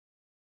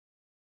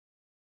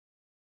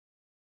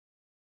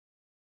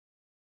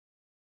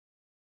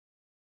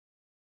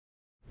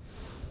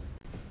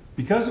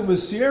because it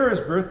was Sierra's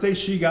birthday,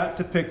 she got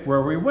to pick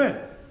where we went.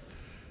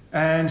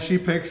 And she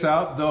picks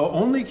out the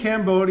only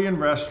Cambodian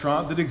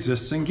restaurant that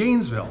exists in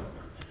Gainesville,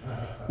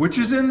 which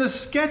is in the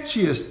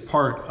sketchiest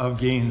part of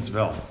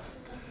Gainesville.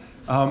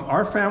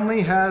 Our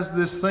family has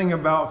this thing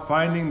about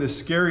finding the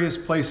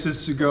scariest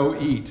places to go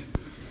eat.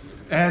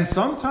 And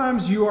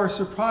sometimes you are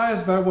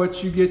surprised by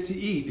what you get to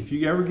eat. If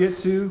you ever get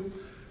to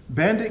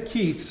Bandit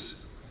Keith's,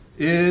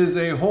 is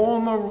a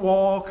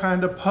hole-in-the-wall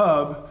kind of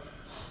pub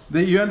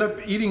that you end up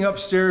eating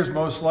upstairs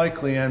most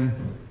likely, and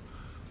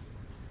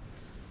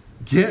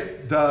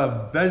get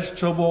the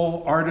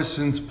vegetable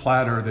artisan's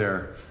platter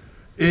there.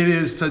 It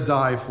is to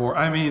die for.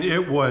 I mean,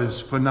 it was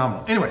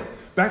phenomenal. Anyway,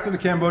 back to the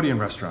Cambodian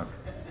restaurant.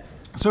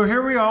 So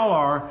here we all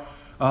are.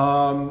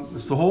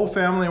 It's the whole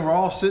family, and we're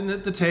all sitting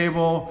at the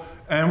table,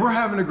 and we're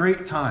having a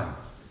great time.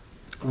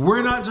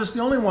 We're not just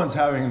the only ones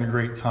having a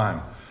great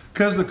time,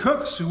 because the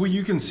cooks, who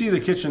you can see the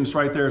kitchens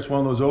right there, it's one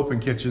of those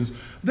open kitchens,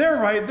 they're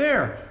right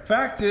there.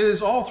 Fact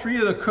is, all three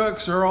of the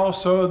cooks are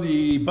also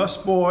the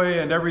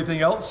busboy and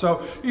everything else,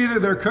 so either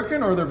they're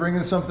cooking or they're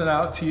bringing something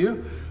out to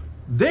you.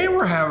 They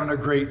were having a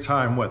great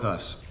time with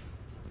us.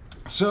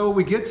 So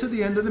we get to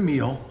the end of the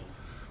meal,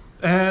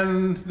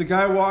 and the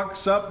guy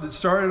walks up that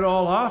started it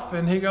all off,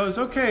 and he goes,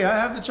 okay, I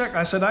have the check.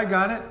 I said, I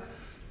got it.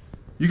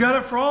 You got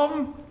it for all of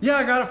them? Yeah,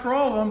 I got it for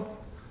all of them.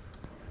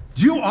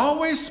 Do you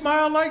always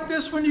smile like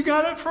this when you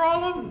got it for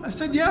all of them? I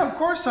said, yeah, of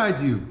course I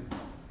do.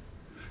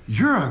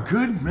 You're a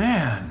good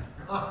man.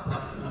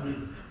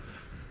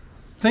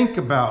 Think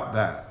about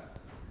that.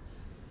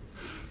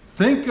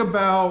 Think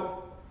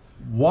about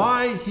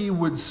why he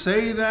would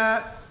say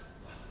that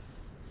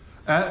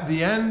at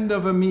the end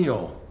of a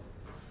meal.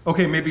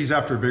 Okay, maybe he's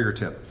after a bigger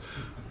tip.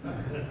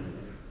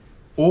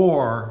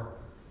 Or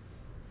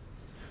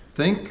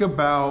think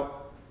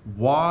about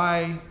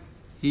why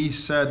he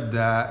said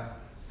that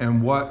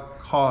and what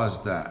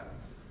caused that.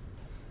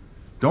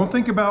 Don't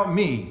think about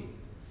me.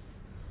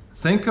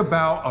 Think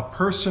about a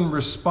person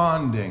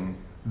responding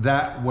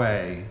that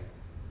way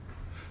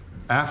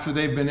after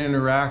they've been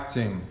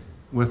interacting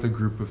with a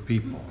group of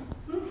people.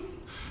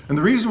 And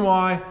the reason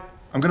why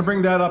I'm going to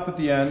bring that up at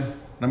the end, and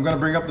I'm going to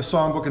bring up the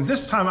songbook, and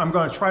this time I'm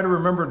going to try to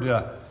remember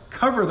to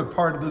cover the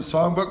part of the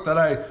songbook that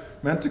I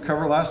meant to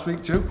cover last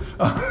week too.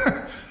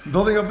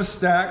 Building up a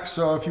stack,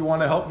 so if you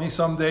want to help me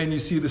someday and you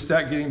see the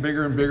stack getting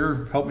bigger and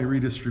bigger, help me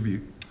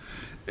redistribute.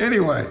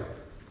 Anyway,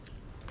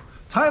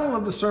 title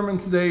of the sermon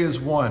today is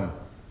One.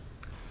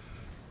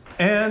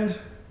 And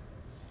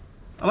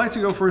I'd like to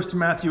go first to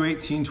Matthew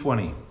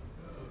 18:20.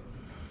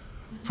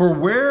 For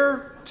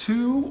where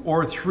two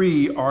or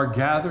three are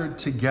gathered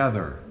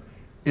together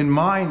in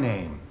my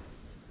name,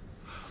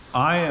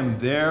 I am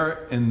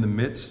there in the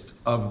midst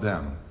of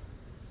them.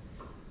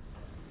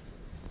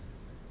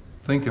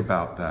 Think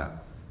about that.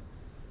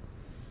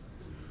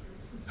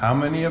 How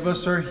many of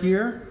us are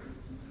here?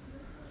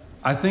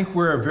 I think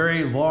we're a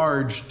very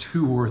large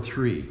 2 or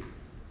 3.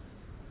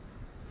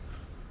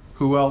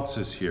 Who else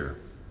is here?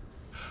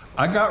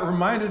 I got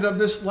reminded of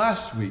this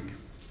last week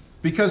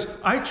because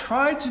I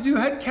tried to do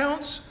head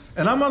counts,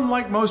 and I'm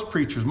unlike most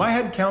preachers. My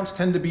head counts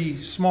tend to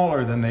be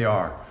smaller than they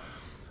are.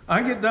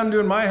 I get done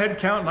doing my head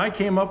count and I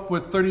came up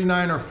with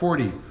 39 or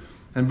 40.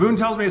 And Boone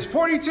tells me it's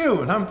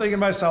 42. And I'm thinking to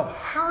myself,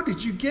 how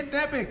did you get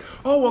that big?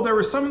 Oh, well, there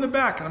were some in the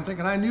back. And I'm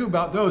thinking, I knew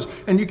about those.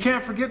 And you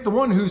can't forget the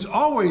one who's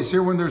always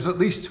here when there's at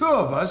least 2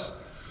 of us.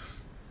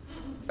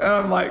 And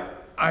I'm like,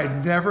 I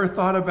never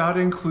thought about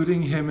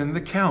including him in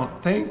the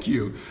count. Thank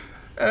you.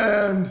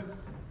 But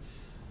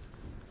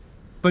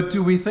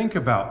do we think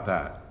about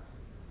that?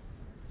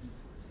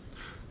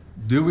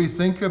 Do we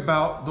think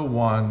about the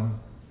one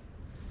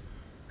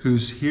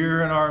who's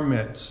here in our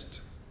midst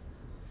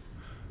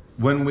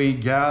when we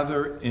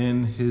gather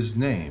in his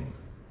name?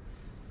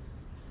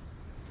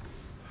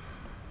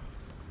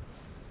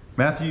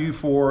 Matthew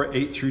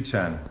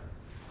 4:8-10.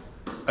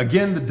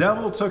 Again, the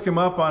devil took him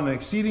up on an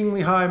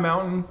exceedingly high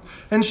mountain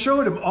and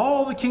showed him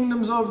all the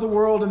kingdoms of the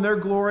world and their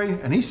glory.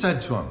 And he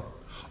said to him,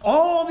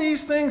 all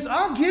these things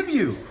I'll give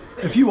you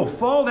if you will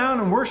fall down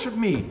and worship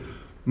me.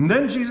 And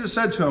then Jesus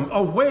said to him,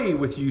 away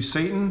with you,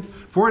 Satan,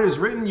 for it is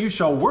written, you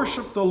shall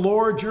worship the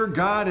Lord your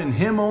God, and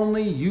him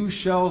only you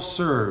shall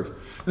serve.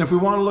 And if we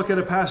want to look at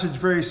a passage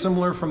very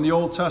similar from the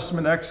Old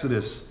Testament,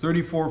 Exodus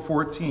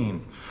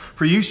 34:14,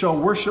 for you shall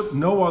worship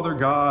no other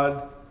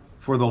God,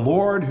 for the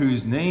Lord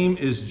whose name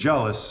is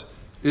jealous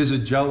is a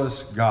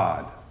jealous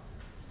God.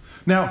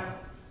 Now,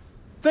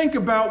 think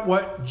about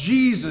what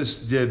Jesus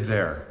did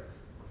there.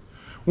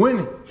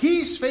 When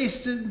he's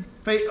face to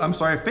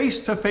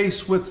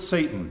face with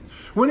Satan,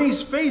 when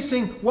he's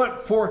facing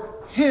what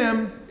for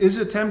him is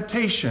a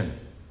temptation,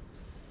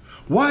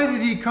 why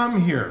did he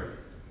come here?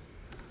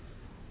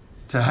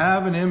 To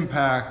have an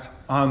impact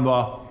on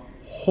the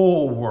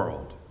whole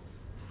world.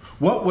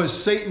 What was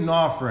Satan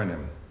offering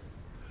him?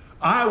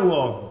 I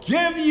will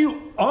give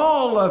you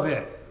all of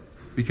it,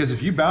 because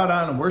if you bow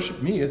down and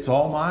worship me, it's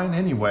all mine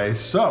anyway.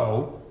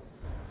 So,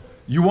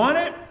 you want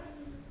it?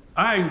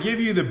 I can give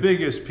you the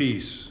biggest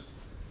piece,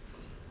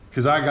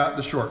 because I got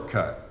the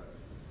shortcut.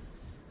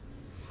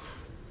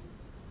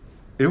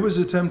 It was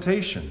a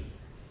temptation.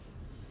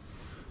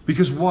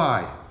 Because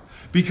why?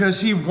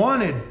 Because he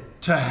wanted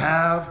to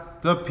have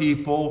the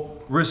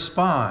people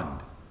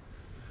respond.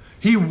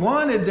 He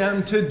wanted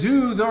them to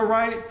do the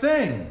right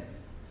thing.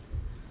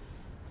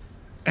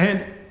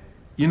 And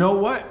you know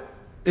what?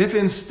 If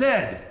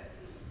instead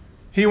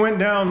he went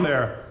down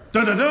there,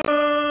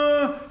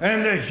 da-da-da,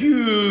 and the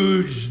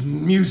huge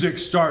music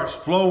starts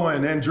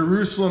flowing and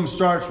Jerusalem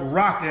starts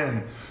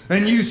rocking,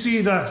 and you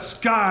see the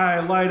sky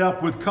light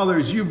up with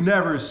colors you've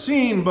never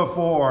seen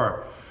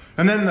before,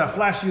 and then the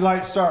flashy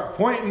lights start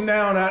pointing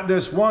down at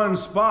this one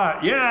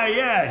spot.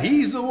 Yeah,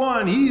 he's the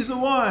one, he's the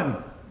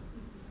one.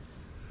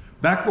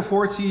 Back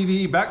before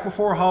TV, back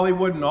before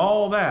Hollywood and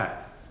all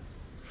that.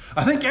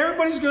 I think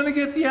everybody's going to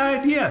get the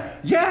idea.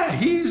 Yeah,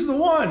 he's the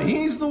one,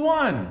 he's the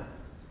one.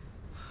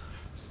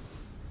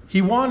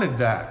 He wanted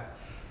that.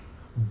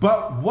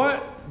 But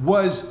what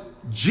was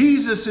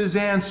Jesus'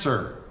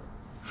 answer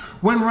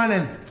when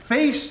running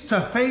face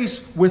to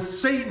face with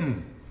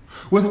Satan,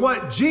 with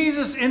what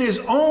Jesus in his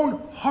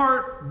own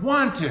heart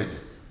wanted?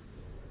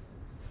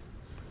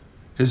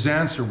 His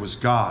answer was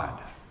God.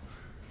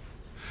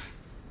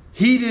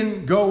 He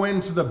didn't go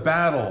into the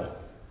battle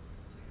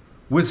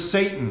with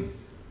Satan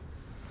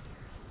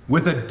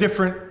with a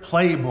different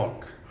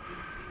playbook.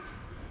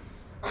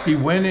 He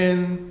went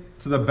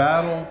into the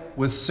battle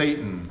with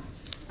Satan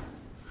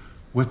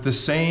with the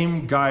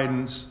same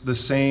guidance, the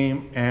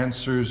same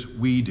answers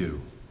we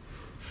do.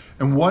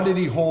 And what did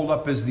he hold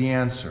up as the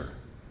answer?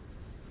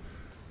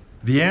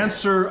 The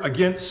answer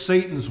against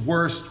Satan's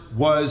worst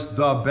was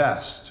the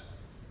best.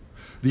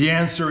 The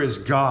answer is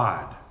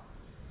God.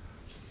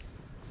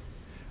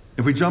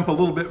 If we jump a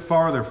little bit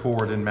farther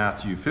forward in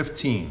Matthew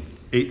 15,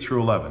 8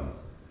 through 11.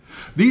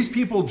 These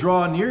people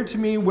draw near to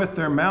me with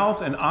their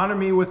mouth and honor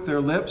me with their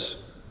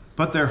lips,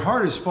 but their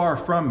heart is far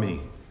from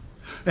me.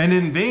 And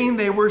in vain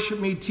they worship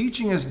me,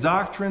 teaching as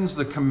doctrines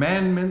the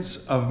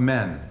commandments of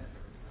men.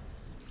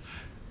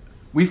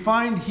 We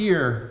find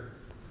here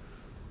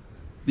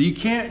that you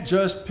can't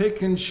just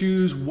pick and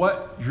choose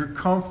what you're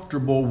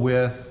comfortable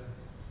with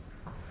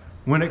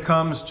when it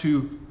comes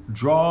to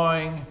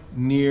drawing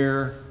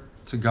near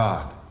to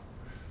God.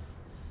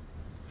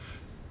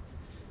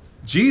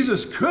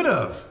 Jesus could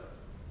have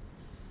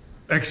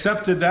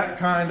accepted that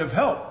kind of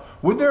help.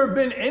 Would there have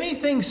been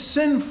anything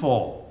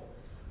sinful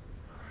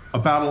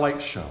about a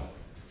light show?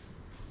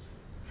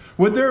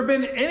 Would there have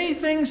been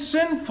anything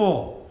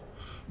sinful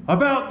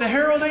about the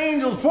herald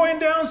angels pointing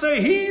down and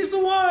say, he's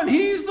the one,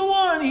 he's the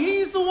one,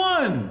 he's the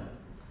one?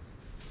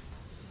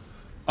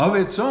 Of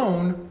its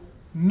own,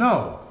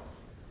 no.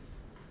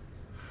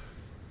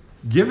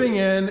 Giving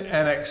in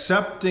and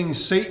accepting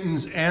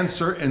Satan's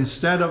answer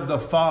instead of the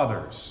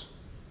Father's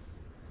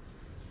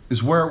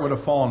is where it would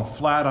have fallen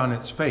flat on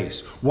its face.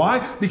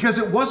 Why? Because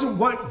it wasn't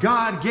what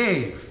God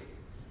gave.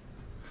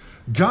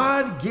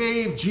 God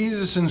gave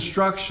Jesus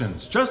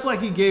instructions, just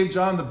like he gave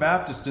John the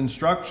Baptist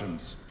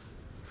instructions.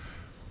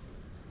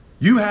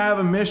 You have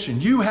a mission.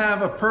 You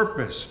have a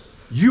purpose.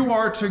 You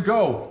are to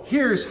go.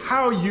 Here's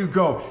how you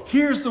go.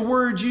 Here's the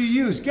word you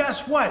use.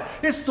 Guess what?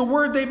 It's the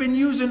word they've been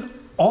using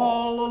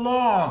all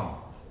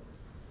along.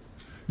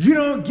 You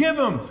don't give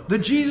them the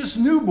Jesus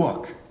New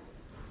Book.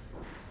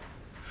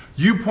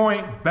 You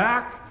point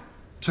back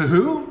to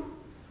who?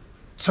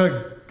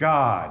 To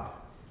God.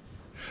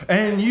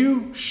 And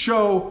you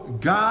show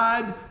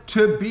God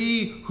to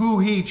be who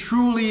he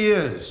truly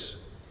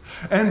is.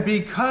 And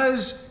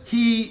because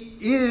he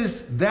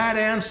is that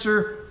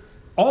answer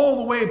all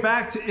the way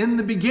back to in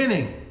the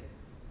beginning,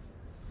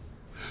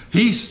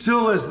 he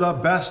still is the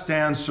best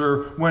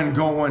answer when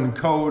going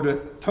toe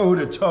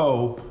to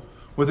toe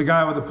with the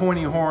guy with the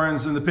pointy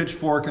horns and the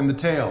pitchfork and the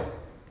tail,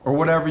 or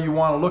whatever you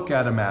want to look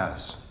at him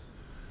as.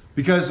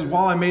 Because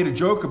while I made a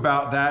joke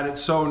about that, it's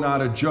so not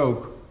a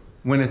joke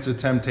when it's a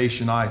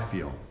temptation I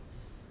feel.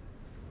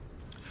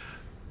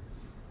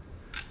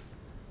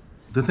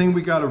 The thing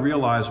we got to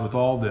realize with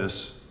all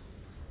this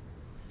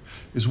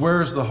is,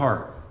 where is the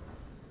heart?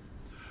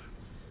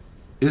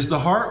 Is the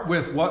heart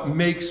with what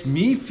makes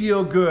me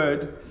feel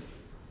good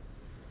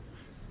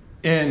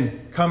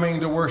in coming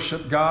to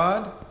worship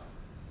God?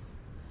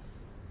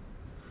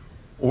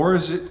 Or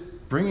is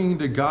it bringing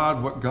to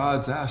God what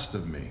God's asked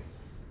of me?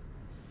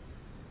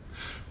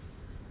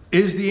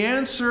 Is the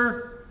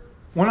answer,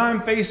 when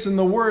I'm facing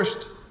the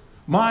worst,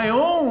 my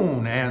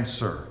own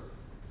answer?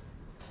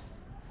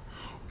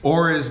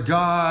 Or is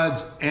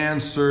God's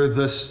answer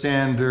the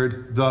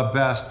standard, the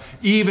best,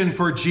 even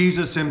for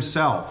Jesus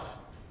himself?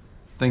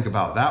 Think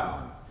about that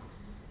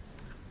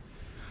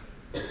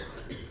one.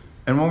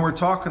 And when we're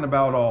talking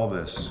about all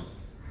this,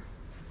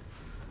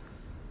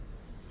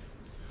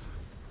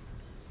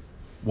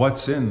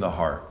 what's in the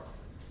heart?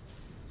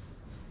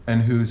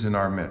 And who's in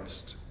our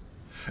midst?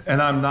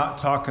 And I'm not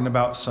talking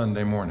about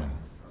Sunday morning.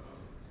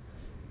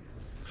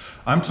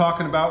 I'm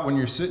talking about when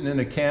you're sitting in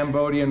a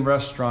Cambodian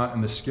restaurant in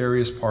the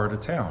scariest part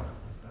of town.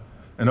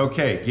 And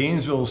okay,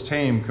 Gainesville's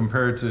tame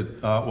compared to,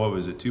 what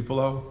was it,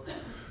 Tupelo?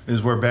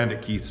 Is where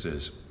Bandit Keith's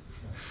is.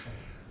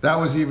 That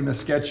was even a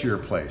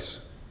sketchier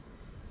place.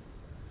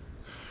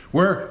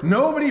 where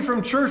nobody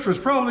from church was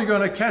probably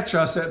going to catch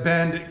us at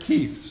Bandit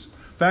Keith's.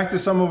 In fact,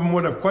 some of them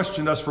would have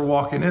questioned us for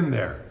walking in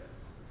there.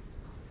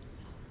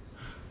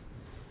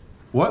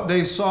 What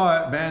they saw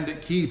at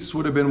Bandit Keith's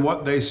would have been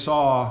what they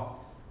saw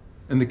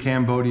in the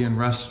Cambodian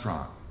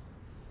restaurant.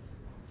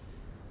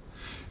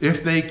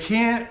 If they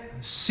can't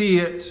see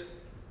it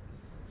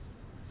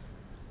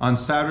on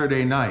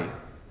Saturday night,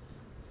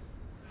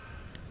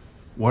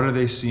 what are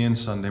they seeing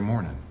Sunday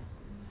morning?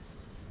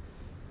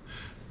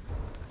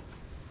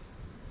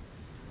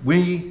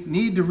 We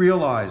need to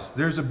realize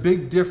there's a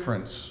big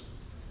difference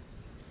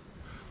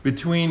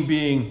between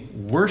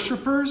being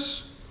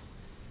worshipers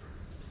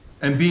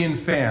and being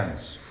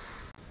fans.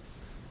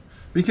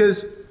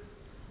 Because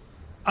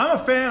I'm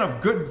a fan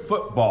of good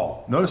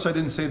football. Notice I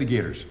didn't say the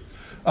Gators.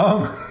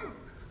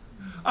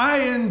 I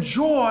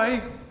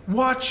enjoy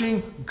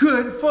watching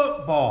good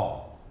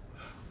football.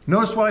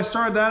 Notice what I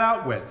started that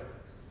out with.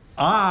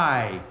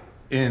 I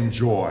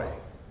enjoy.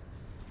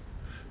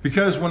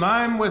 Because when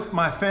I'm with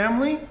my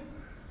family,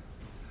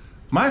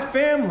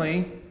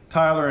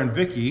 Tyler and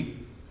Vicky,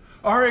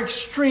 are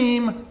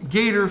extreme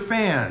Gator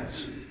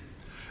fans.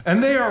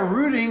 And they are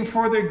rooting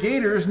for the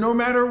Gators no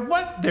matter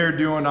what they're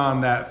doing on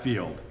that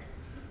field.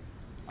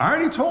 I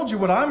already told you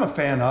what I'm a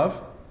fan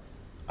of.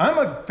 I'm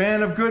a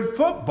fan of good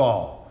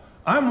football.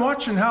 I'm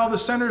watching how the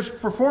center's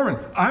performing.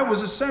 I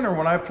was a center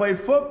when I played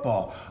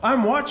football.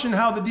 I'm watching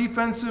how the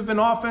defensive and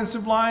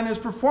offensive line is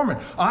performing.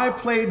 I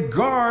played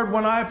guard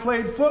when I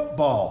played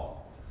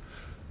football.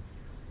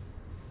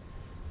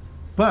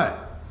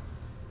 But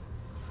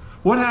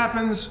what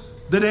happens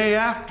the day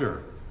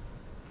after?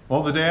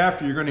 Well, the day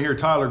after, you're going to hear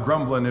Tyler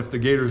grumbling if the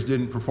Gators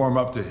didn't perform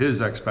up to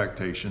his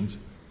expectations.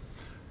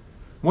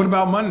 What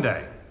about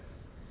Monday?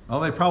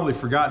 Well, they've probably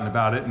forgotten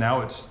about it.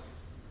 Now it's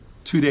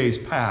 2 days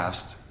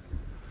past.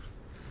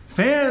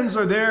 Fans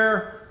are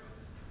there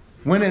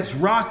when it's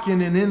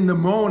rocking and in the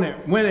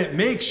moment, when it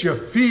makes you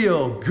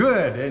feel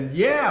good. And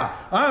yeah,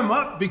 I'm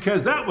up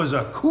because that was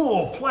a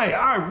cool play.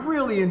 I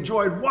really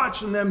enjoyed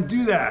watching them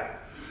do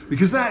that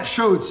because that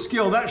showed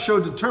skill, that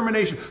showed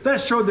determination,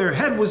 that showed their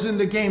head was in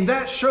the game,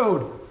 that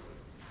showed.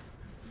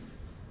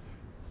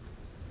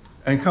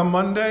 And come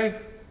Monday,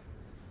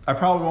 I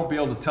probably won't be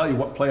able to tell you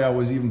what play I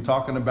was even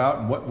talking about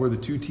and what were the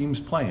two teams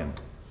playing.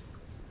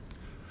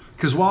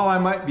 Because while I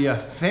might be a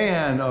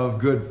fan of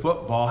good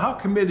football, how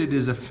committed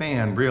is a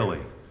fan really?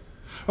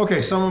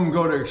 Okay, some of them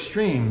go to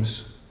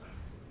extremes.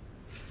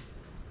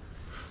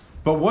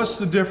 But what's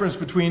the difference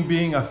between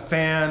being a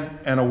fan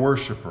and a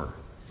worshiper?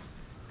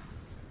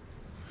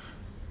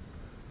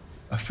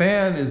 A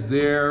fan is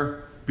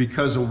there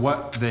because of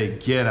what they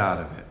get out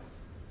of it.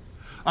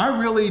 I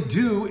really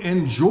do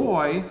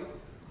enjoy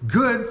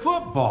good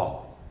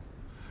football.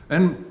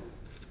 And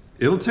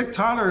it'll tick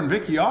Tyler and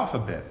Vicky off a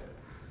bit.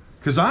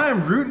 Because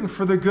I'm rooting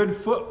for the good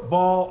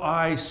football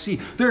I see.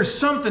 There's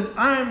something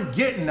I'm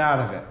getting out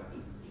of it.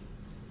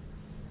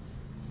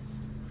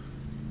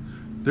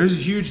 There's a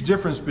huge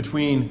difference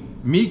between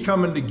me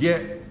coming to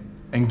get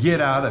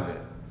out of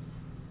it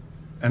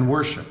and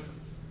worship.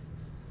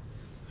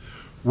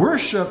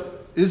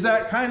 Worship is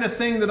that kind of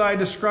thing that I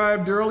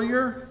described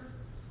earlier,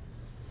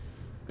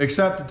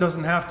 except it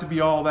doesn't have to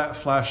be all that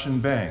flash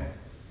and bang.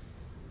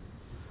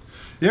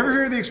 You ever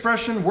hear the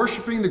expression,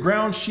 worshiping the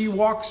ground she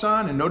walks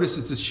on? And notice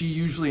it's a she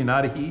usually and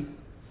not a he.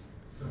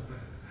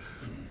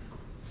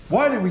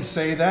 Why do we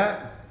say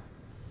that?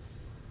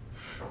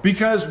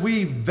 Because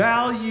we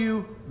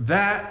value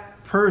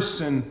that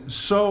person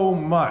so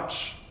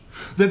much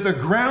that the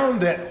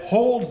ground that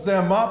holds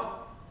them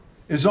up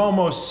is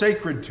almost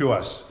sacred to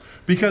us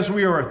because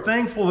we are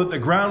thankful that the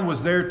ground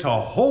was there to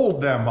hold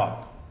them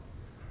up.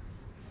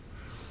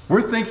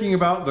 We're thinking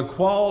about the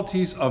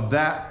qualities of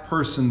that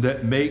person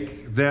that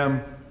make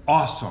them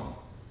awesome.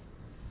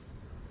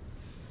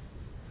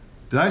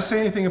 Did I say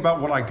anything about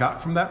what I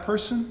got from that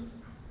person?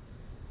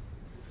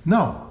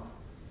 No.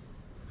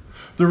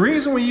 The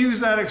reason we use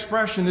that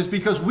expression is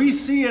because we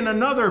see in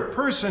another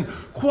person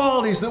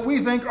qualities that we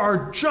think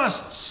are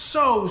just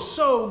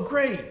so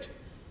great.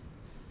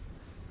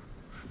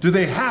 Do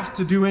they have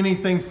to do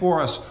anything for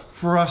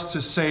us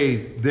to say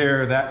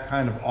they're that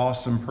kind of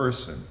awesome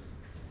person?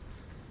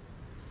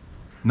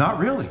 Not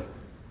really.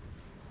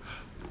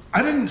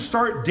 I didn't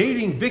start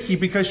dating Vicky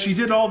because she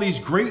did all these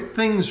great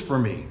things for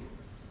me.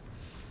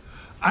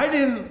 I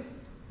didn't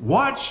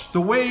watch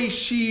the way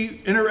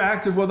she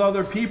interacted with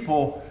other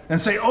people and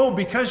say, oh,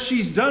 because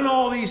she's done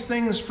all these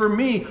things for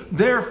me,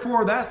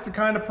 therefore that's the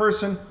kind of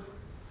person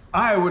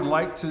I would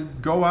like to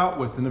go out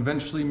with and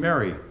eventually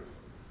marry.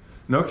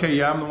 And okay,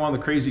 yeah, I'm the one of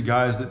the crazy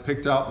guys that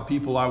picked out the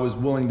people I was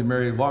willing to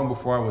marry long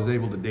before I was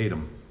able to date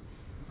them.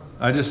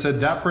 I just said,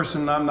 that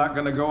person I'm not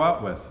going to go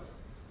out with,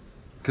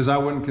 because I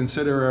wouldn't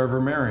consider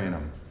ever marrying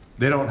them.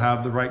 They don't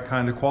have the right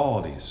kind of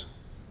qualities.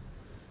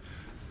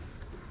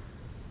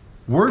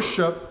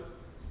 Worship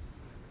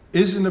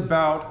isn't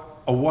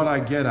about what I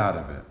get out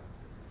of it.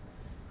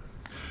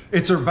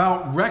 It's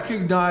about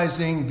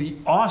recognizing the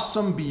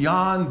awesome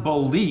beyond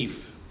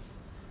belief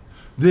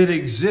that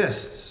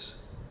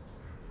exists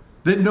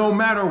that no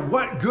matter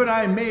what good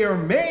I may or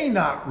may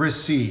not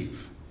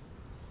receive,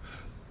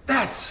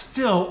 that's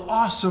still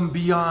awesome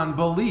beyond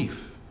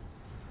belief.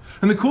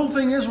 And the cool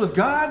thing is with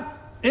God,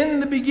 in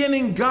the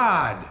beginning,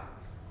 God.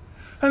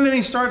 And then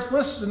he starts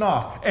listing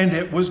off, and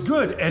it was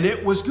good, and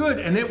it was good,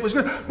 and it was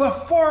good.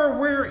 Before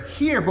we're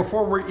here,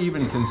 before we're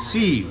even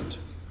conceived,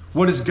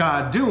 what is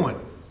God doing?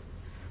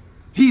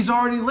 He's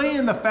already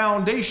laying the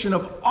foundation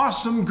of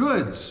awesome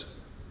goods.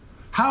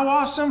 How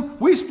awesome?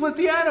 We split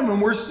the atom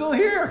and we're still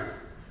here.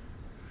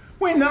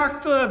 We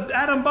knocked the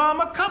atom bomb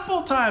a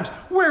couple times.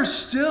 We're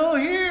still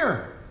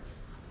here.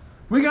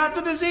 We got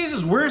the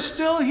diseases. We're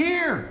still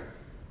here.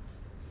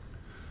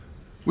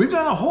 We've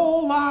done a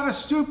whole lot of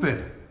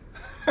stupid.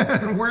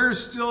 And we're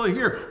still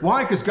here.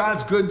 Why? Because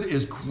God's good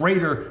is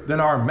greater than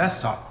our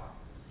mess up.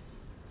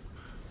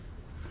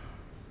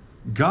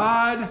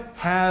 God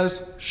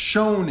has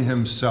shown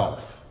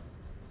himself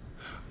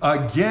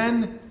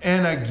again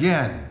and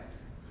again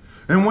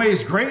in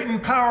ways great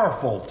and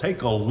powerful.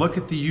 Take a look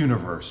at the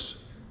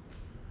universe.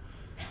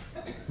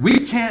 We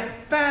can't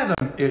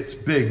fathom its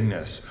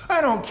bigness.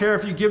 I don't care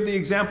if you give the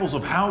examples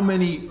of how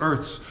many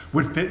Earths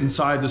would fit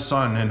inside the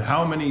sun and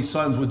how many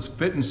suns would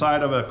fit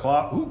inside of a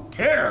cloud. Who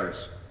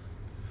cares?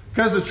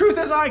 Because the truth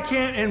is, I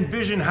can't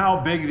envision how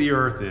big the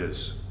Earth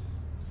is.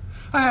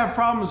 I have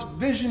problems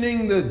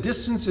visioning the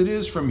distance it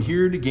is from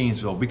here to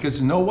Gainesville,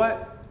 because you know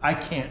what? I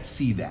can't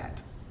see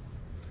that.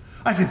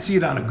 I can see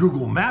it on a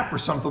Google map or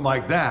something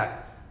like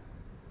that.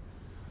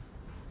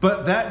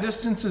 But that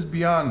distance is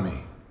beyond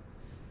me.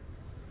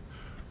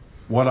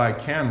 What I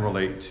can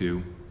relate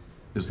to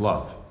is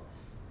love.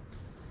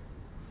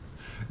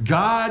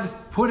 God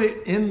put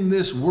it in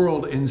this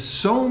world in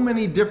so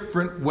many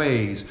different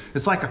ways.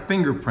 It's like a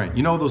fingerprint.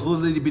 You know those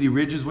little itty bitty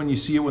ridges when you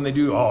see it when they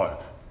do,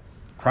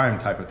 crime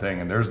type of thing,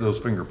 and there's those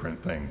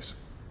fingerprint things.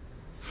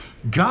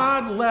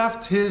 God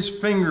left his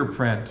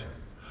fingerprint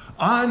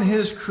on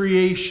his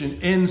creation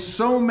in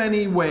so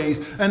many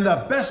ways, and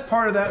the best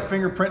part of that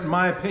fingerprint, in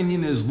my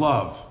opinion, is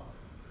love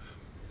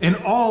in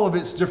all of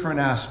its different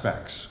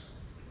aspects.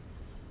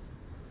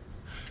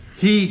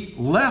 He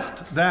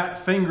left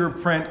that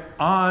fingerprint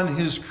on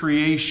his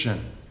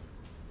creation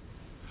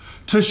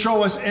to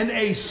show us in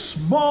a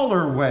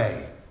smaller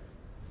way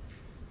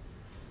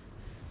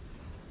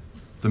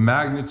the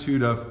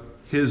magnitude of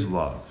his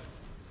love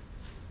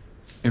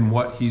and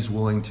what he's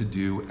willing to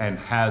do and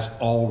has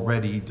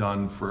already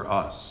done for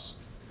us.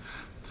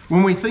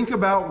 When we think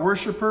about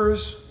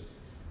worshipers,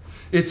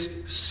 it's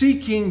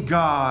seeking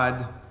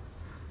God,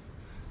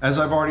 as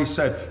I've already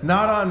said,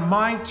 not on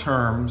my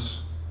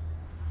terms.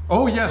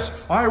 Oh yes,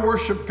 I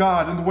worship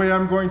God, and the way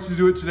I'm going to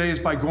do it today is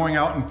by going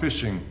out and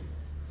fishing.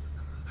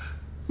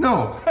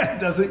 No, that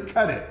doesn't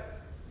cut it.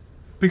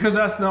 Because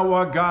that's not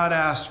what God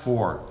asked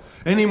for.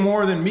 Any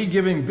more than me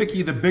giving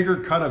Vicki the bigger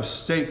cut of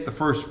steak the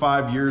first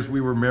 5 years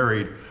we were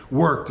married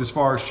worked as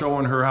far as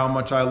showing her how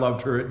much I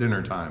loved her at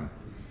dinner time.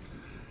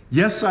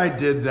 Yes, I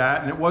did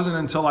that, and it wasn't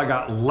until I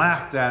got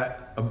laughed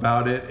at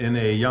about it in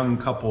a young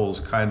couples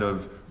kind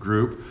of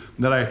group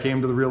that I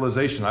came to the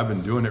realization I've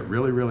been doing it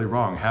really, really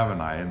wrong, haven't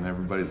I? And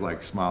everybody's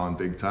like smiling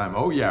big time.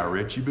 Oh yeah,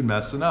 Rich, you've been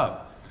messing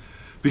up.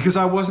 Because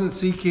I wasn't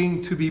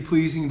seeking to be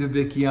pleasing to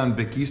Vicki on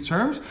Vicki's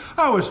terms.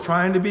 I was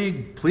trying to be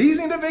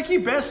pleasing to Vicki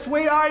best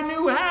way I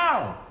knew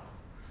how.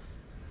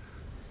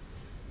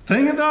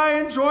 Thing that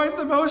I enjoyed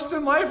the most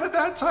in life at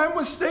that time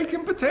was steak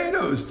and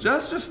potatoes.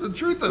 Just the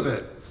truth of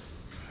it.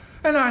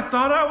 And I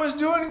thought I was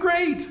doing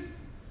great.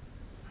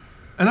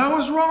 And I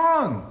was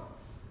wrong.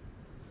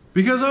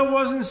 Because I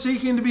wasn't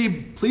seeking to be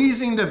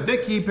pleasing to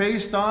Vicki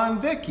based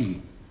on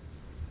Vicki.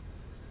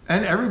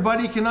 And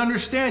everybody can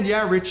understand,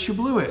 yeah, Rich, you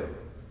blew it.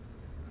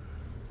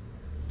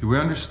 Do we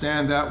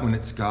understand that when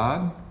it's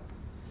God?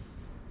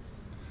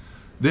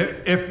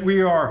 That if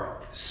we are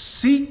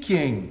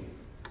seeking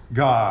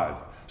God,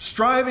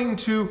 striving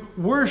to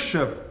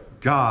worship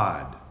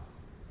God,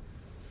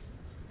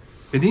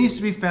 it needs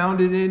to be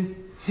founded in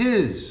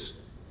his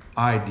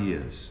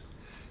ideas,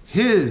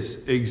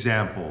 his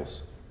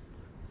examples,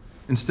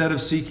 instead of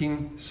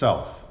seeking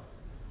self.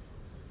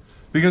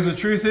 Because the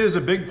truth is,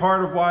 a big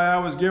part of why I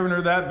was giving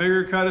her that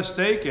bigger cut of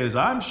steak is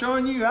I'm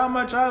showing you how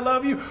much I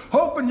love you,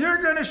 hoping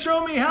you're going to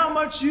show me how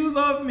much you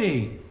love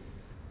me.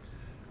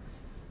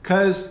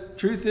 Because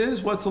truth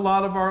is, what's a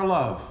lot of our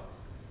love?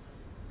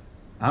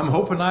 I'm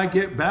hoping I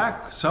get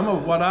back some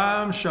of what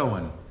I'm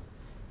showing.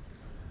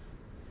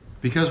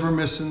 Because we're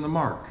missing the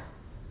mark.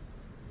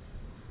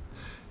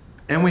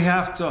 And we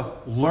have to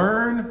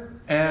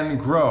learn and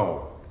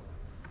grow.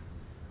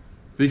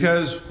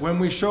 Because when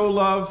we show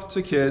love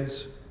to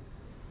kids,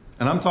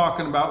 and I'm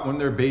talking about when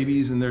they're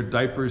babies and their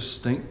diapers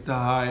stink to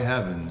high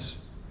heavens,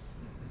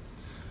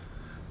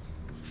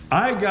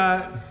 I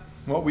got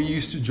what we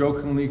used to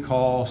jokingly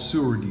call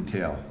sewer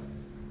detail.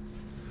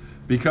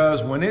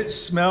 Because when it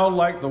smelled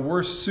like the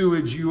worst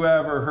sewage you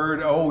ever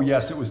heard, oh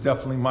yes, it was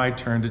definitely my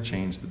turn to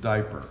change the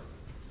diaper.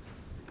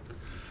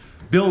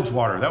 Bilge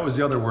water, that was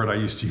the other word I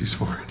used to use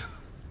for it.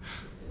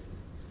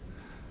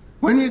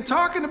 When you're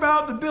talking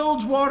about the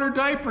bilge water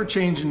diaper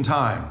changing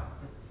time,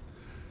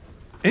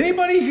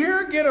 Anybody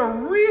here get a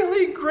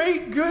really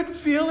great, good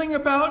feeling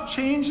about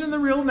changing the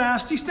real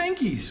nasty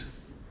stinkies?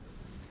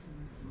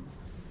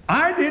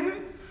 I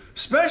didn't,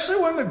 especially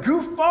when the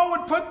goofball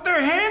would put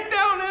their hand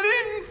down at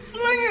it and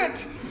fling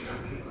it.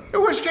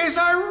 In which case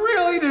I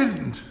really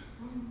didn't.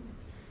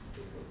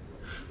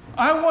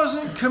 I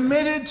wasn't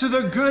committed to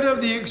the good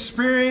of the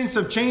experience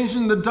of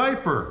changing the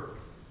diaper.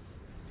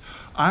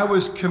 I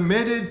was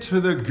committed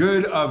to the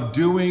good of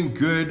doing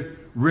good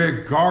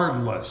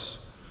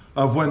regardless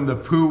of when the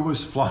poo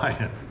was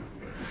flying.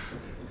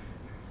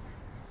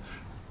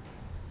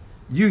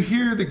 You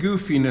hear the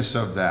goofiness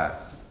of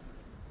that.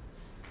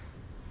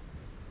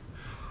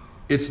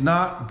 It's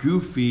not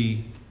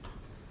goofy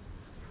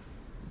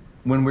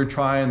when we're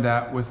trying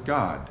that with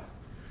God.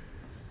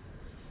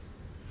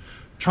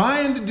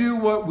 Trying to do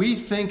what we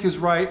think is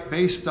right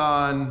based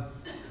on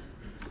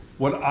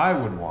what I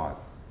would want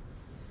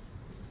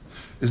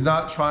is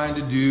not trying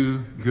to do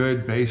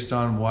good based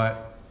on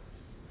what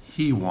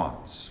He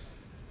wants.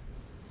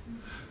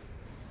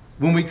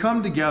 When we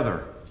come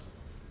together,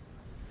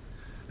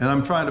 and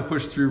I'm trying to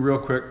push through real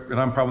quick, and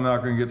I'm probably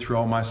not going to get through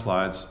all my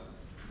slides.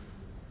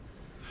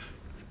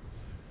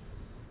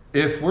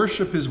 If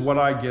worship is what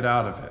I get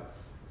out of it,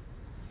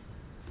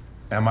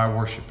 am I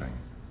worshiping?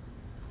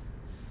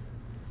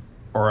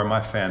 Or am I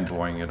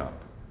fanboying it up?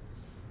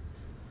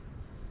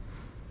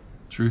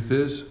 Truth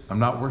is, I'm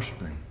not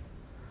worshiping.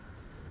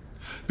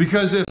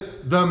 Because if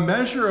the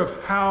measure of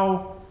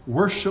how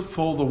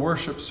worshipful the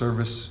worship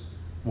service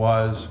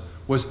was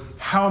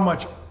how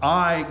much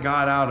I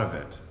got out of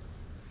it,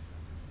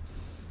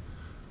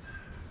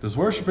 does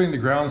worshiping the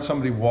ground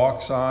somebody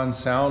walks on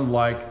sound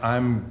like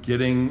I'm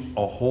getting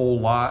a whole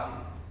lot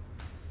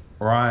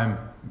or I'm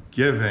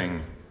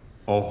giving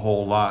a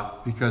whole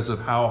lot because of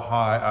how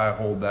high I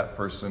hold that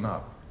person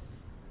up?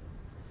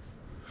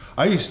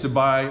 I used to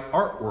buy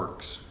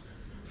artworks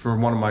for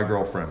one of my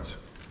girlfriends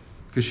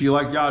because she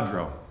liked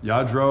Yadro.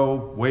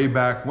 Yadro way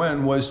back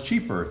when was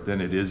cheaper than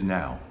it is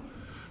now.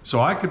 So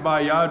I could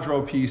buy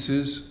Yadro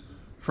pieces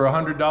for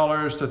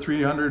 $100 to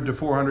 $300 to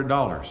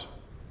 $400.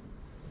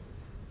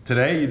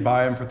 Today you'd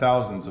buy them for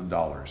thousands of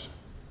dollars.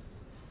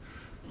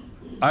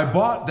 I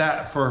bought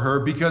that for her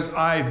because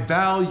I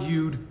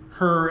valued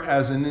her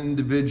as an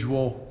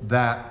individual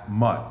that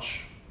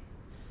much.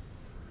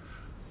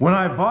 When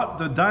I bought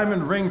the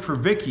diamond ring for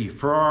Vicky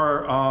for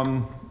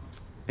our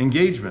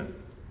engagement,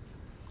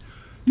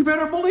 you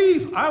better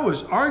believe I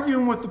was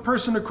arguing with the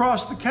person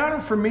across the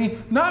counter from me,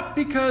 not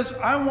because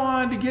I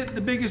wanted to get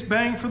the biggest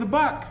bang for the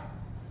buck.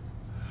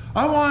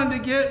 I wanted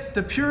to get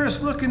the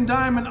purest looking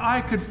diamond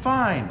I could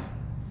find.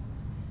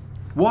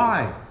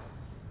 Why?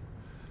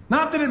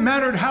 Not that it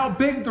mattered how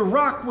big the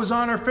rock was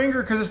on her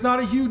finger, because it's not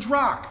a huge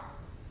rock.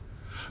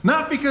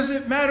 Not because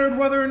it mattered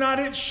whether or not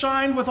it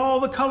shined with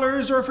all the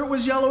colors or if it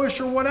was yellowish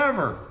or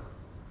whatever.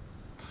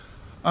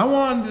 I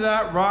wanted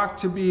that rock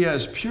to be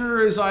as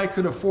pure as I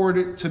could afford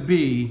it to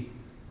be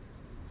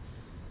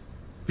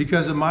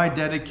because of my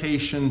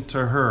dedication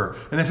to her.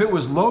 And if it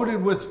was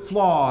loaded with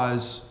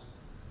flaws,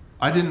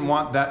 I didn't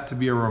want that to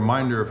be a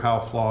reminder of how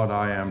flawed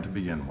I am to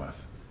begin with.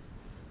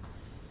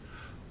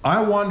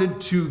 I wanted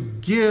to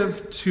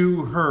gift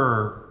to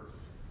her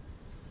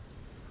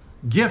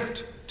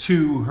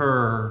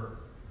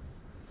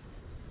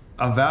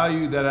a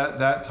value that at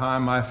that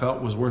time I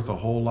felt was worth a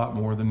whole lot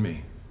more than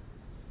me.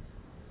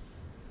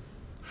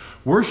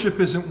 Worship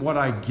isn't what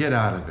I get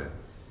out of it.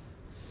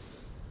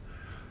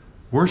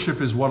 Worship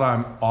is what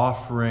I'm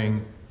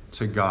offering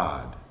to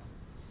God.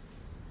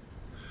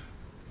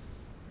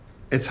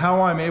 It's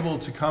how I'm able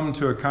to come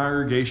to a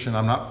congregation,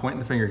 I'm not pointing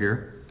the finger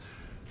here,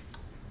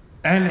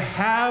 and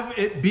have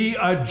it be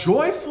a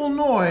joyful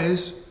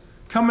noise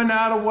coming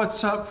out of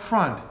what's up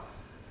front.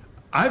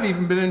 I've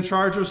even been in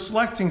charge of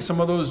selecting some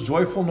of those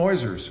joyful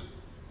noisers.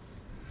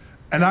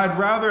 And I'd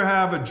rather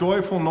have a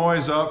joyful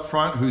noise up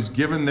front who's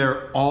given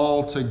their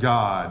all to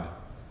God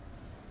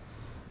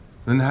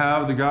than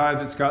have the guy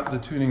that's got the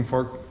tuning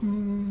fork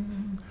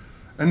and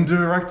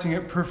directing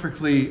it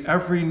perfectly.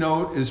 Every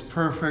note is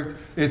perfect.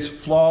 It's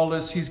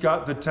flawless. He's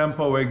got the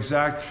tempo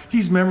exact.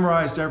 He's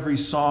memorized every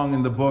song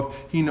in the book.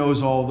 He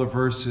knows all the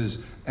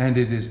verses, and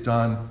it is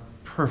done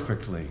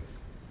perfectly.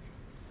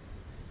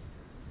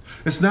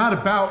 It's not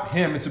about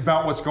him. It's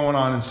about what's going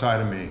on inside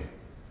of me.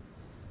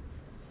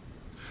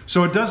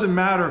 So it doesn't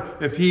matter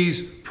if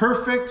he's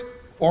perfect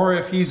or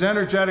if he's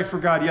energetic for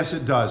God. Yes,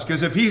 it does.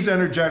 Because if he's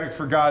energetic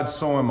for God,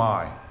 so am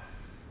I.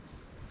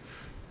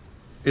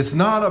 It's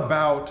not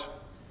about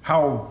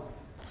how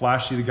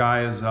flashy the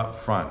guy is up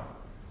front.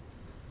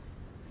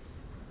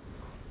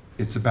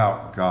 It's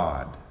about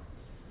God.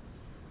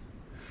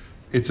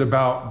 It's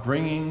about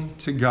bringing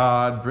to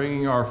God,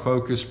 bringing our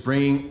focus,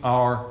 bringing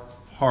our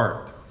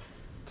heart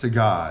to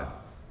God.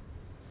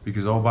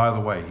 Because, oh, by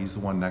the way, he's the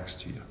one next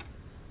to you.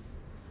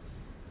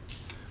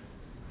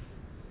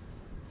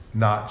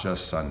 Not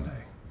just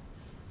Sunday.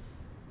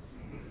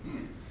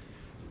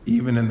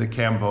 Even in the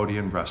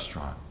Cambodian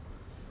restaurant.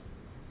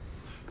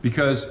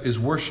 Because is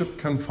worship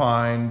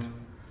confined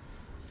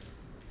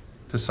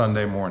to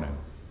Sunday morning?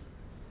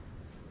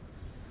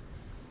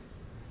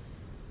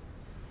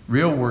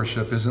 Real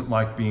worship isn't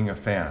like being a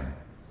fan.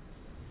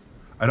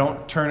 I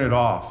don't turn it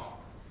off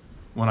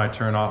when I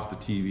turn off the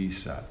TV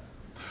set.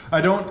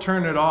 I don't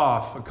turn it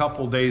off a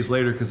couple days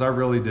later because I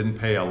really didn't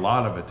pay a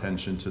lot of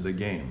attention to the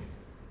game.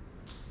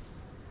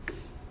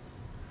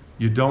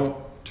 You don't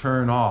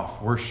turn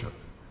off worship.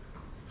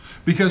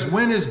 Because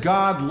when is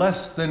God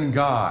less than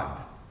God?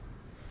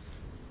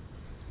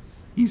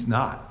 He's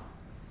not.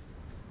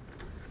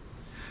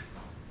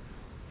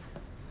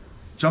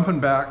 Jumping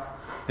back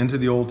into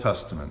the Old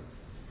Testament.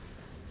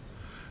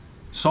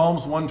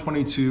 Psalms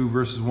 122,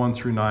 verses 1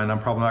 through 9.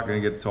 I'm probably not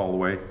going to get to all the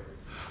way.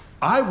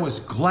 I was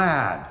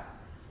glad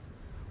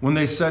when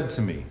they said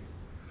to me,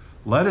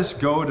 let us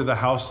go to the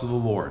house of the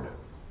Lord.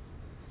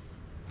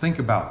 Think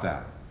about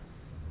that.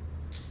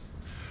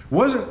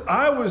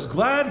 I was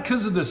glad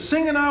because of the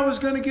singing I was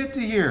going to get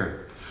to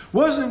hear.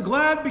 Wasn't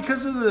glad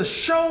because of the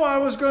show I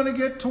was going to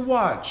get to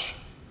watch.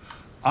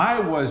 I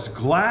was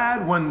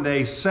glad when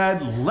they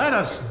said, let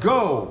us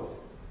go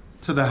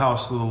to the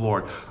house of the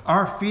Lord.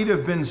 Our feet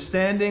have been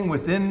standing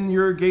within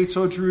your gates,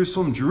 O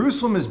Jerusalem.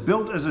 Jerusalem is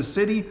built as a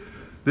city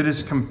that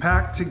is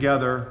compact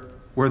together,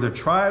 where the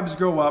tribes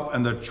go up,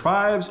 and the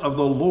tribes of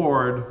the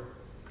Lord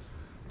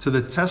to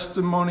the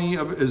testimony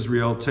of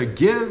Israel, to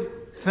give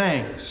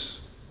thanks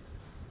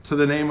to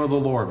the name of the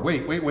Lord.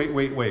 Wait.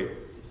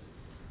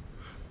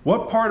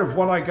 What part of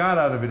what I got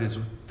out of it is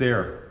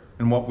there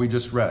in what we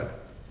just read?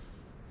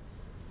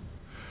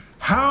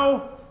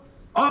 How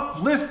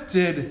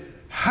uplifted,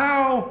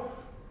 how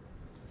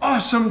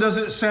awesome does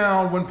it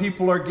sound when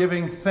people are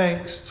giving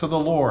thanks to the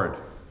Lord?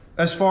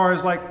 As far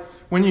as like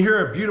when you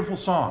hear a beautiful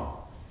song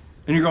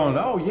and you're going,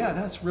 oh yeah,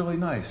 that's really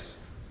nice.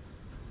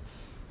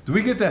 Do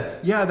we get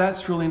that? Yeah,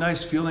 that's really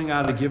nice feeling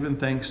out of giving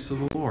thanks to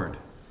the Lord.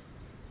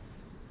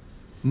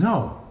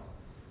 No.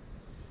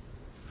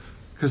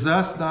 Because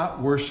that's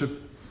not worship.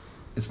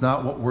 It's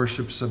not what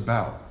worship's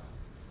about.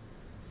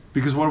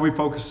 Because what are we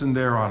focusing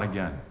there on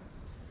again?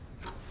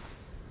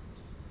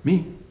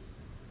 Me.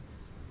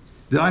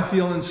 Did I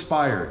feel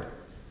inspired?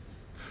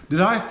 Did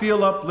I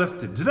feel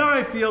uplifted? Did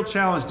I feel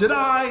challenged? Did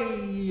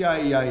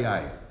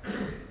I?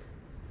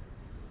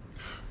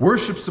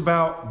 Worship's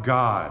about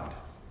God.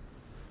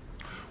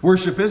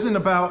 Worship isn't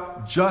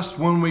about just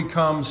when we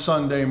come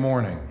Sunday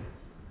morning.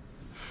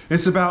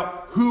 It's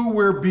about who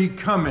we're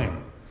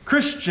becoming.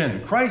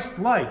 Christian,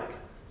 Christ-like.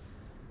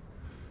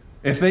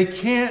 If they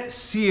can't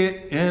see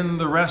it in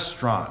the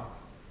restaurant,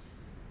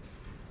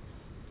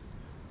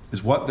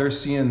 is what they're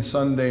seeing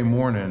Sunday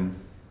morning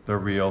the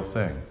real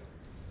thing?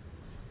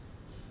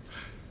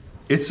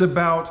 It's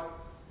about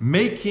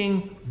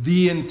making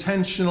the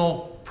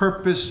intentional,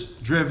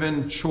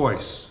 purpose-driven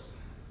choice.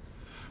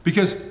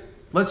 Because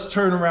let's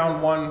turn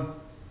around one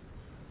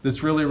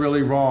that's really,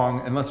 really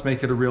wrong and let's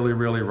make it a really,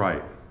 really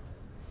right.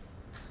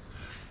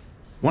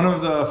 One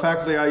of the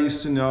faculty I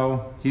used to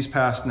know, he's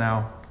passed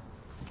now,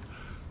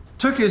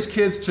 took his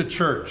kids to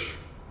church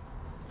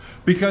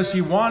because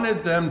he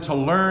wanted them to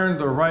learn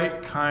the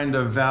right kind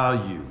of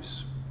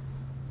values.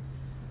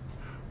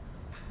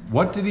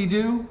 What did he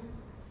do?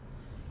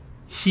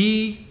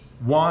 He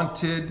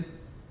wanted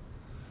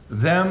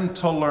them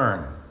to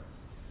learn.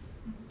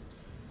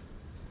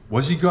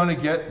 Was he going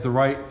to get the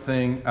right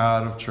thing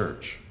out of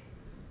church?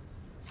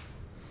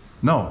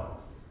 No.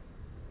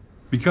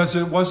 Because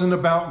it wasn't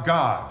about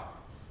God.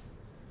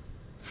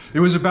 It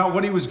was about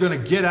what he was going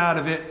to get out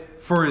of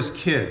it for his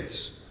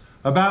kids.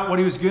 About what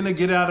he was going to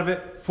get out of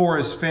it for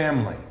his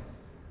family.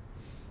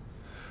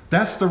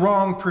 That's the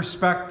wrong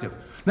perspective.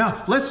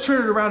 Now, let's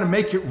turn it around and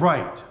make it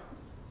right.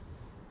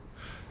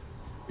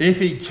 If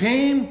he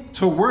came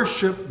to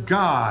worship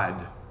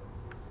God,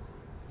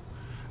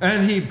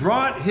 and he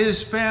brought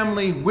his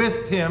family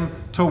with him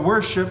to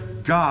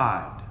worship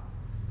God,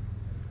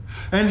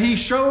 and he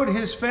showed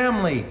his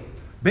family,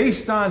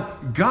 based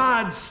on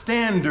God's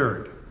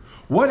standard,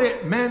 what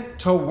it meant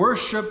to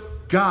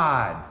worship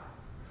God,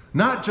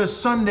 not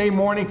just Sunday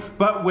morning,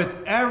 but with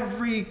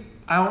every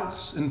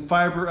ounce and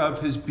fiber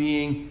of his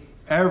being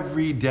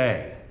every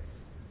day.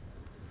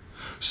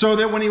 So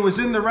that when he was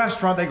in the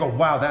restaurant, they go,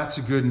 wow, that's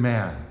a good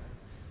man.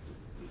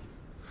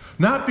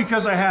 Not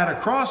because I had a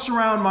cross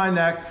around my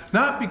neck,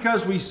 not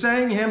because we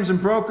sang hymns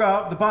and broke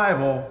out the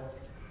Bible,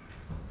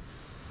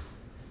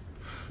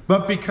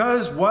 but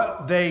because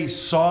what they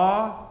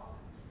saw.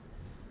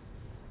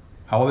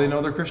 How will they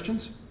know they're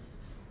Christians?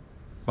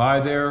 By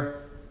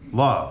their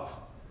love.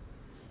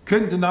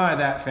 Couldn't deny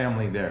that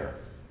family there.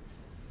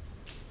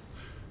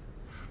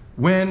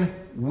 When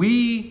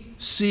we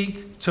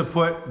seek to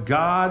put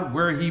God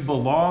where he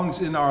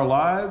belongs in our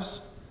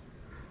lives,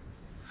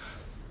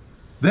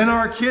 then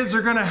our kids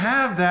are going to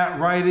have that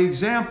right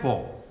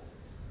example.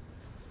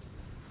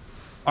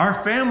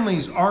 Our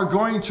families are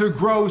going to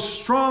grow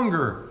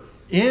stronger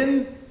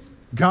in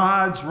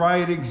God's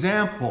right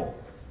example.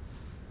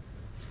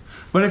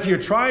 But if you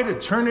try to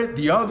turn it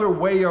the other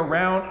way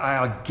around,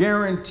 I'll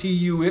guarantee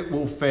you it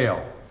will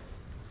fail.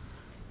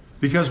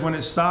 Because when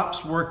it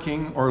stops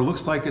working, or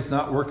looks like it's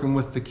not working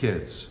with the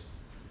kids,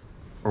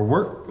 or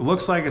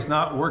looks like it's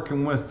not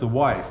working with the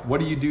wife,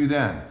 what do you do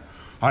then?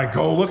 I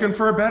go looking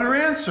for a better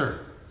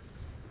answer.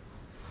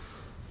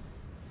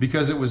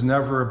 Because it was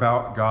never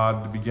about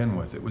God to begin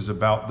with. It was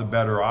about the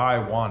better I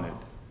wanted.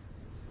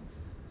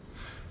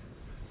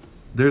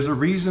 There's a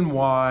reason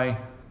why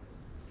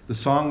the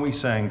song we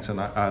sang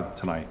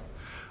tonight.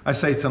 I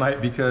say tonight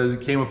because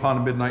it came upon a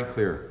midnight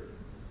clear.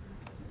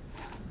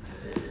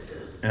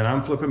 And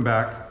I'm flipping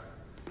back.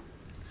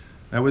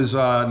 That was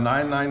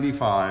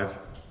 995.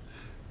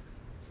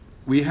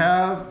 We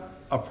have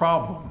a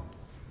problem.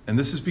 And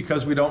this is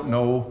because we don't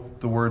know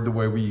the word the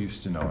way we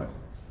used to know it.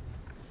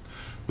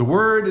 The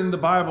word in the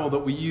Bible that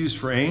we use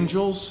for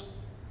angels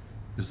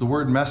is the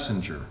word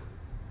messenger.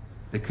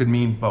 It could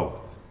mean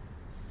both.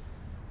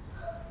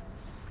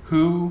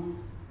 Who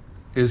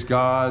is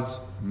God's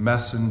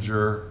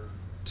messenger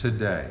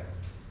today?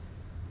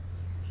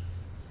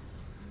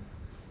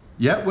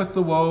 Yet with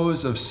the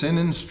woes of sin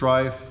and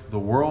strife, the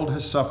world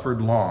has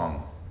suffered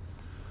long.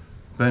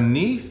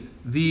 Beneath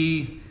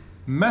the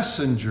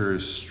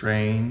messenger's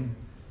strain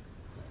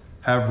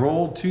have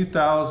rolled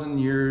 2,000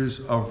 years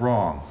of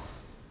wrong.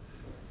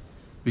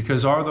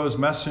 Because are those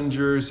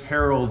messengers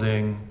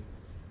heralding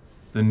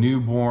the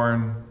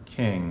newborn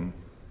king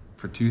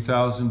for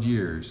 2,000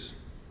 years?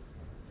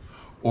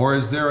 Or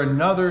is there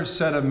another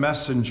set of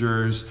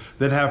messengers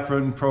that have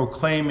been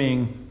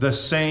proclaiming the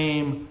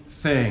same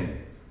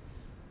thing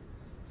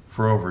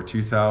for over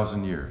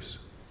 2,000 years?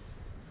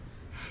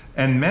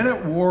 And men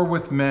at war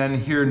with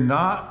men hear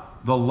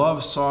not the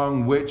love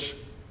song which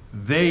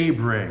they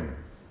bring.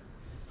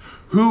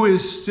 Who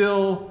is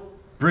still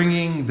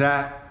bringing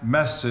that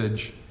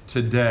message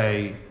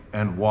today,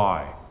 and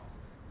why?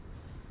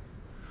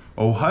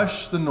 Oh,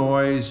 hush the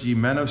noise, ye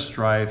men of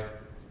strife,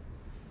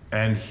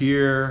 and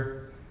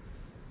hear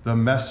the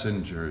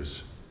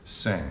messengers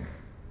sing.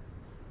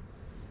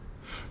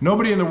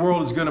 Nobody in the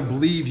world is going to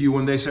believe you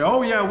when they say,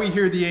 oh yeah, we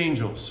hear the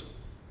angels.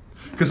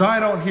 Because I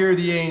don't hear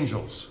the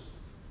angels.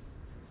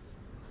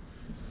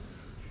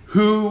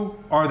 Who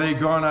are they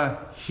going to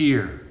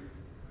hear?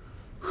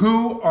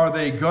 Who are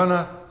they going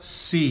to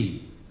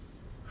see?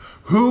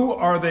 Who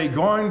are they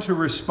going to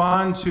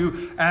respond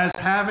to as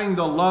having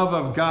the love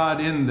of God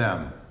in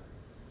them?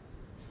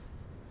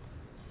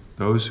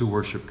 Those who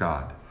worship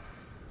God.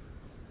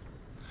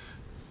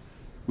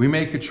 We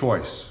make a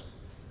choice.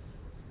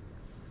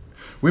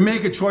 We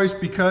make a choice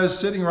because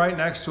sitting right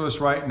next to us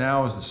right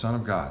now is the Son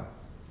of God,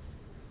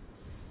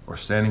 or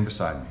standing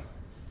beside me.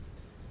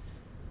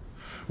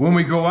 When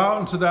we go out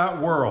into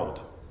that world,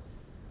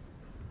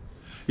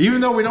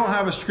 even though we don't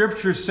have a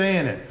scripture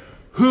saying it,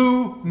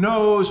 who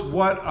knows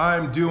what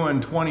I'm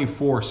doing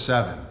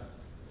 24/7?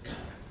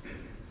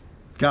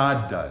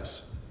 God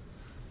does.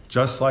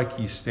 Just like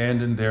he's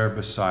standing there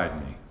beside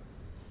me.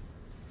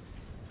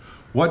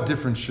 What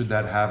difference should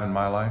that have in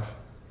my life?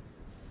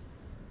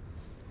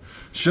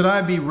 Should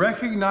I be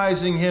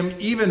recognizing him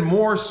even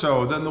more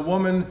so than the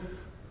woman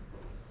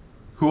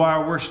who I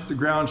worship the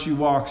ground she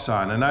walks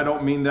on? And I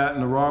don't mean that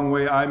in the wrong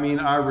way. I mean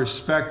I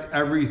respect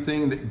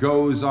everything that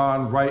goes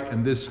on right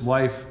in this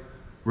life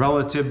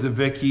relative to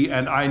Vicky,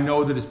 and I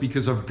know that it's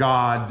because of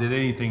God that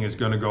anything is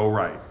going to go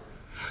right.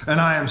 And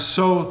I am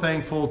so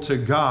thankful to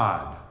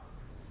God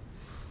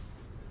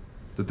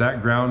that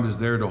that ground is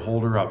there to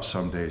hold her up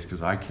some days,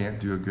 because I can't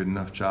do a good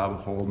enough job of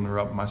holding her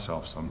up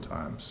myself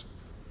sometimes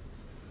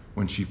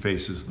when she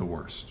faces the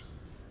worst.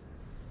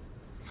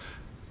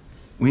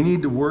 We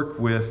need to work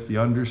with the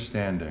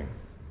understanding.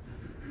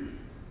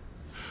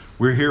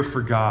 We're here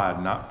for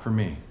God, not for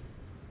me.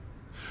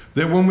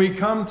 That when we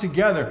come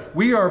together,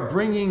 we are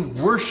bringing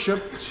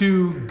worship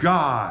to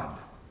God.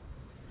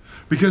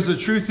 Because the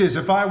truth is,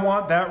 if I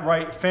want that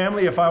right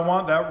family, if I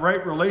want that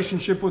right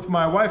relationship with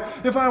my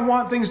wife, if I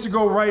want things to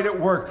go right at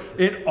work,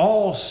 it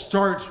all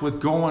starts with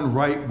going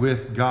right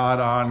with God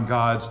on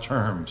God's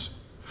terms.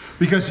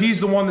 Because he's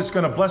the one that's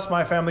going to bless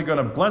my family, going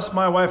to bless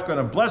my wife, going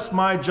to bless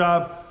my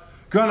job,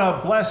 going to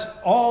bless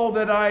all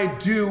that I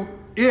do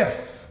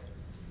if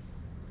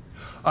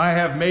I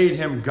have made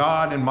him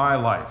God in my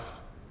life.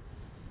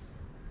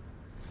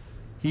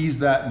 He's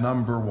that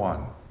number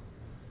one.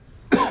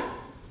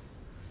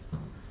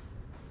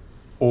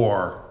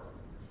 Or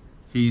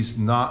he's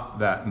not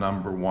that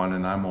number one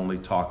and I'm only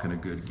talking a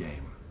good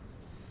game.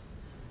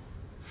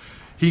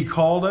 He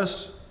called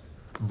us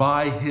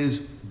by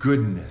his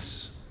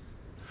goodness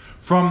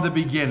from the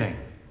beginning.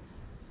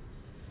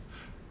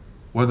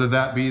 Whether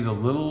that be the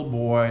little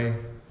boy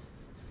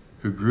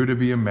who grew to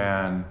be a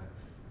man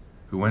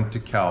who went to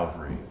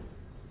Calvary.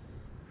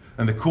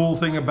 And the cool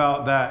thing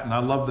about that, and I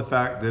love the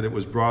fact that it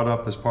was brought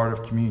up as part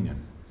of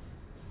communion.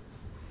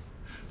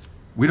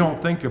 We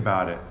don't think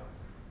about it,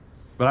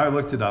 but I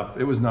looked it up.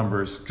 It was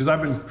Numbers, because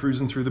I've been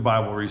cruising through the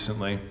Bible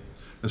recently.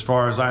 As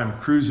far as I'm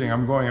cruising,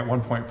 I'm going at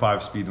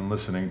 1.5 speed and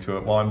listening to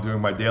it while I'm doing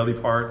my daily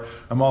part.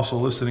 I'm also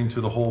listening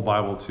to the whole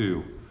Bible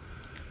too.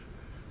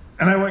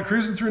 And I went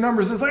cruising through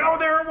Numbers, and it's like, oh,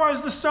 there it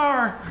was, the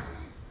star.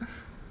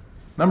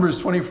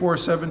 Numbers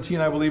 24:17,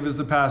 I believe, is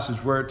the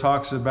passage where it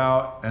talks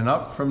about, and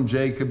up from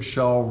Jacob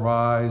shall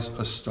rise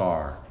a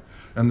star,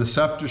 and the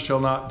scepter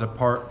shall not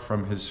depart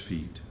from his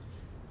feet.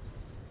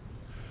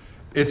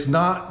 It's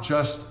not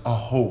just a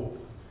hope.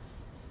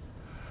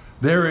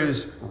 There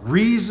is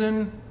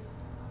reason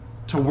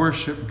to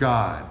worship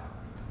God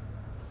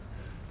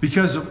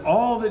because of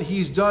all that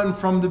he's done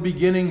from the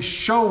beginning,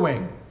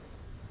 showing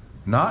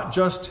not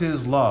just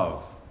his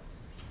love,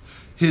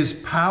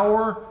 his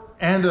power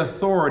and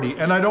authority.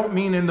 And I don't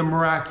mean in the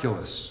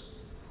miraculous.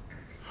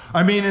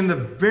 I mean in the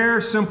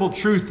very simple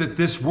truth that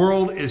this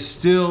world is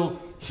still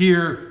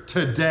here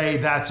today.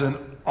 That's an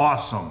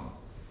awesome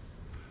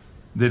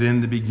that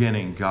in the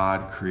beginning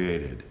God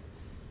created.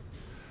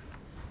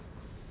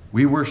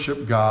 We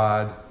worship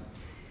God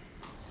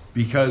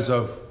because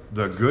of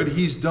the good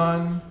he's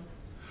done,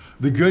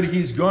 the good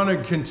he's going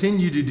to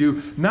continue to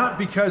do, not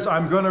because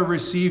I'm going to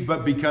receive,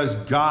 but because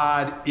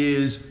God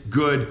is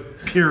good,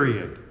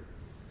 period.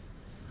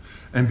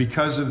 And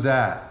because of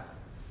that,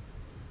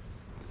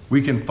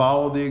 we can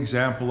follow the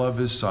example of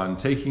his son,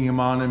 taking him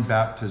on in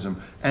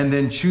baptism, and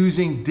then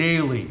choosing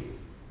daily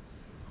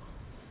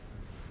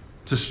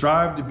to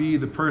strive to be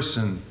the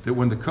person that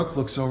when the cook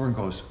looks over and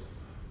goes,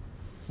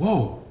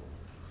 "Whoa,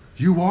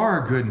 you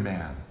are a good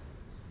man."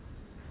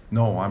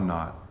 No, I'm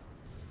not.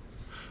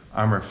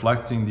 I'm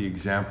reflecting the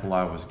example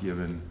I was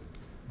given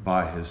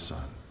by his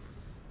son.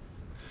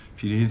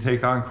 If you need to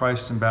take on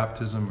Christ in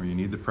baptism or you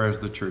need the prayers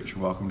of the church,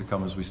 you're welcome to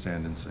come as we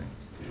stand and sing.